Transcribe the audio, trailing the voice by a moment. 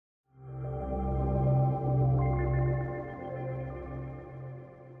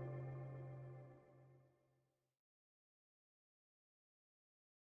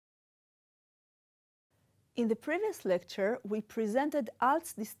In the previous lecture, we presented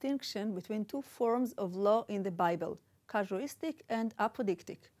Alt's distinction between two forms of law in the Bible, Casuistic and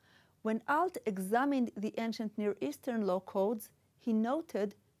Apodictic. When Alt examined the ancient Near Eastern law codes, he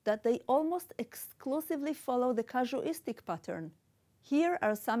noted that they almost exclusively follow the casuistic pattern. Here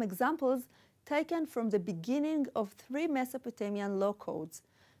are some examples taken from the beginning of 3 Mesopotamian law codes.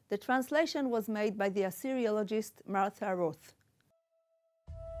 The translation was made by the Assyriologist Martha Roth.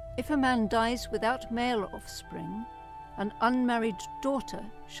 If a man dies without male offspring, an unmarried daughter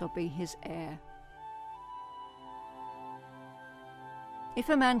shall be his heir. If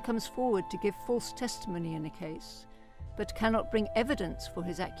a man comes forward to give false testimony in a case, but cannot bring evidence for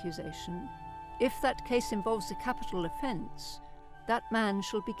his accusation, if that case involves a capital offence, that man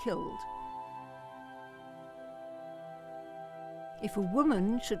shall be killed. If a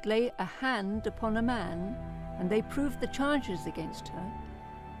woman should lay a hand upon a man, and they prove the charges against her,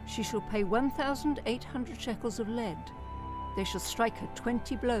 she shall pay 1,800 shekels of lead. They shall strike her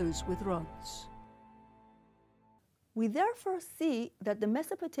 20 blows with rods. We therefore see that the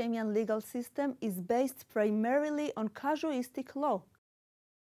Mesopotamian legal system is based primarily on casuistic law.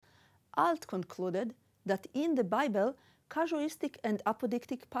 Alt concluded that in the Bible, casuistic and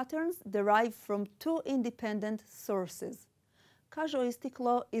apodictic patterns derive from 2 independent sources. Casuistic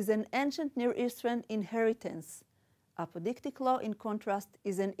law is an ancient Near Eastern inheritance. Apodictic law, in contrast,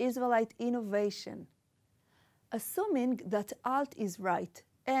 is an Israelite innovation. Assuming that Alt is right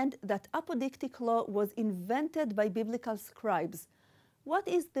and that apodictic law was invented by biblical scribes, what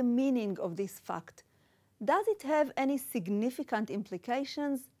is the meaning of this fact? Does it have any significant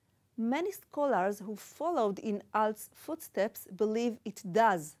implications? Many scholars who followed in Alt's footsteps believe it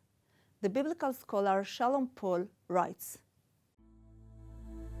does. The biblical scholar Shalom Paul writes,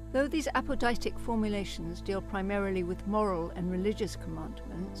 Though these apodictic formulations deal primarily with moral and religious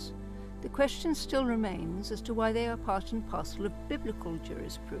commandments, the question still remains as to why they are part and parcel of biblical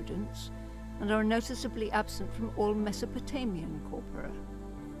jurisprudence and are noticeably absent from all Mesopotamian corpora.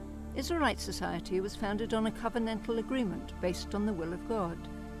 Israelite society was founded on a covenantal agreement based on the will of God,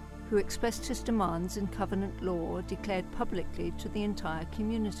 who expressed his demands in covenant law declared publicly to the entire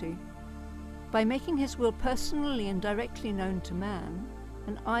community. By making his will personally and directly known to man,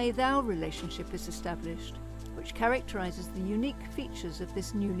 an I-thou relationship is established, which characterizes the unique features of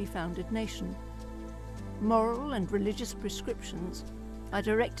this newly founded nation. Moral and religious prescriptions are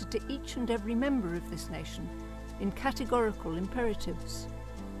directed to each and every member of this nation in categorical imperatives.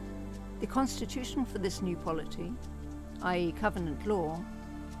 The constitution for this new polity, i.e. covenant law,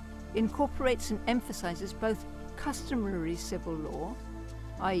 incorporates and emphasizes both customary civil law,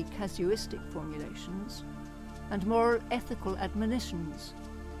 i.e. casuistic formulations, and moral ethical admonitions,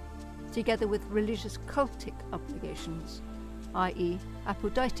 together with religious cultic obligations, i.e.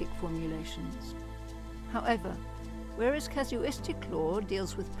 apodictic formulations. However, whereas casuistic law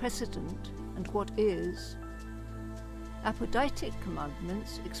deals with precedent and what is, apodictic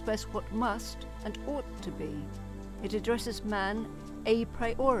commandments express what must and ought to be. It addresses man a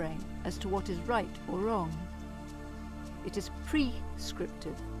priori as to what is right or wrong. It is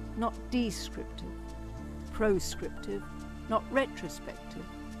prescriptive, not descriptive, proscriptive, not retrospective,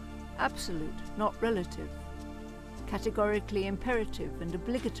 absolute, not relative, categorically imperative and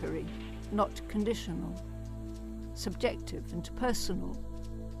obligatory, not conditional, subjective and personal,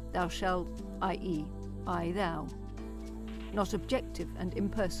 thou shalt, i.e., I-thou, not objective and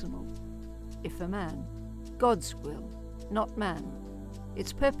impersonal, if a man, God's will, not man.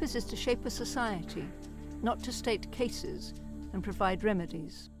 Its purpose is to shape a society, not to state cases and provide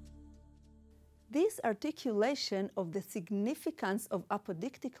remedies. This articulation of the significance of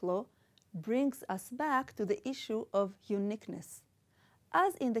apodictic law brings us back to the issue of uniqueness.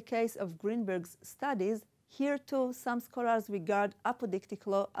 As in the case of Greenberg's studies, here too some scholars regard apodictic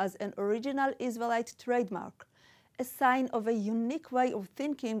law as an original Israelite trademark, a sign of a unique way of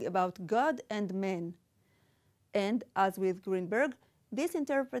thinking about God and man. And, as with Greenberg, this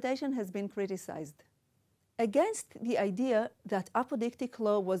interpretation has been criticized. Against the idea that apodictic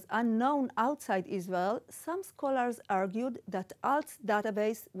law was unknown outside Israel, some scholars argued that Alt's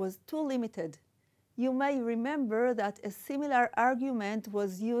database was too limited. You may remember that a similar argument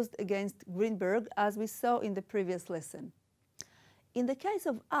was used against Greenberg, as we saw in the previous lesson. In the case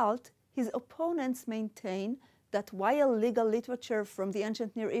of Alt, his opponents maintain that while legal literature from the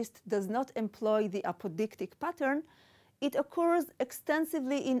ancient Near East does not employ the apodictic pattern, it occurs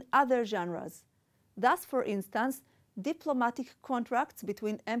extensively in other genres. Thus, for instance, diplomatic contracts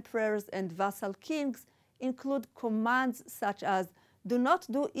between emperors and vassal kings include commands such as, "Do not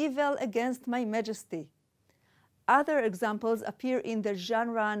do evil against my majesty." Other examples appear in the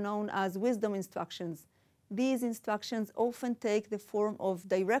genre known as wisdom instructions. these instructions often take the form of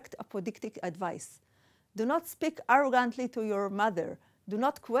direct apodictic advice. Do not speak arrogantly to your mother. Do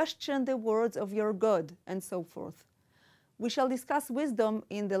not question the words of your God, and so forth. We shall discuss wisdom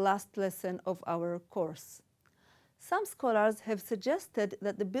in the last lesson of our course. Some scholars have suggested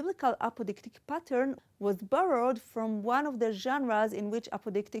that the biblical apodictic pattern was borrowed from one of the genres in which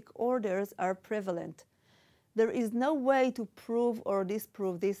apodictic orders are prevalent. There is no way to prove or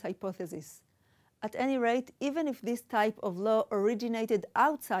disprove this hypothesis. At any rate, even if this type of law originated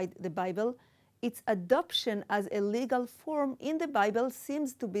outside the Bible, its adoption as a legal form in the Bible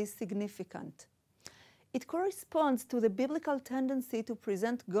seems to be significant. It corresponds to the biblical tendency to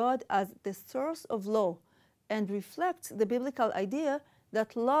present God as the source of law and reflects the biblical idea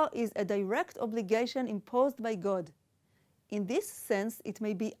that law is a direct obligation imposed by God. In this sense, it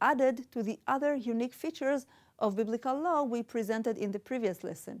may be added to the other unique features of biblical law we presented in the previous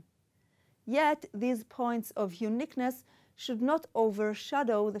lesson. Yet, these points of uniqueness should not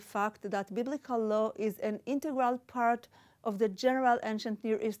overshadow the fact that biblical law is an integral part of the general ancient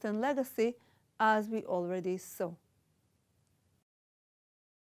Near Eastern legacy, as we already saw.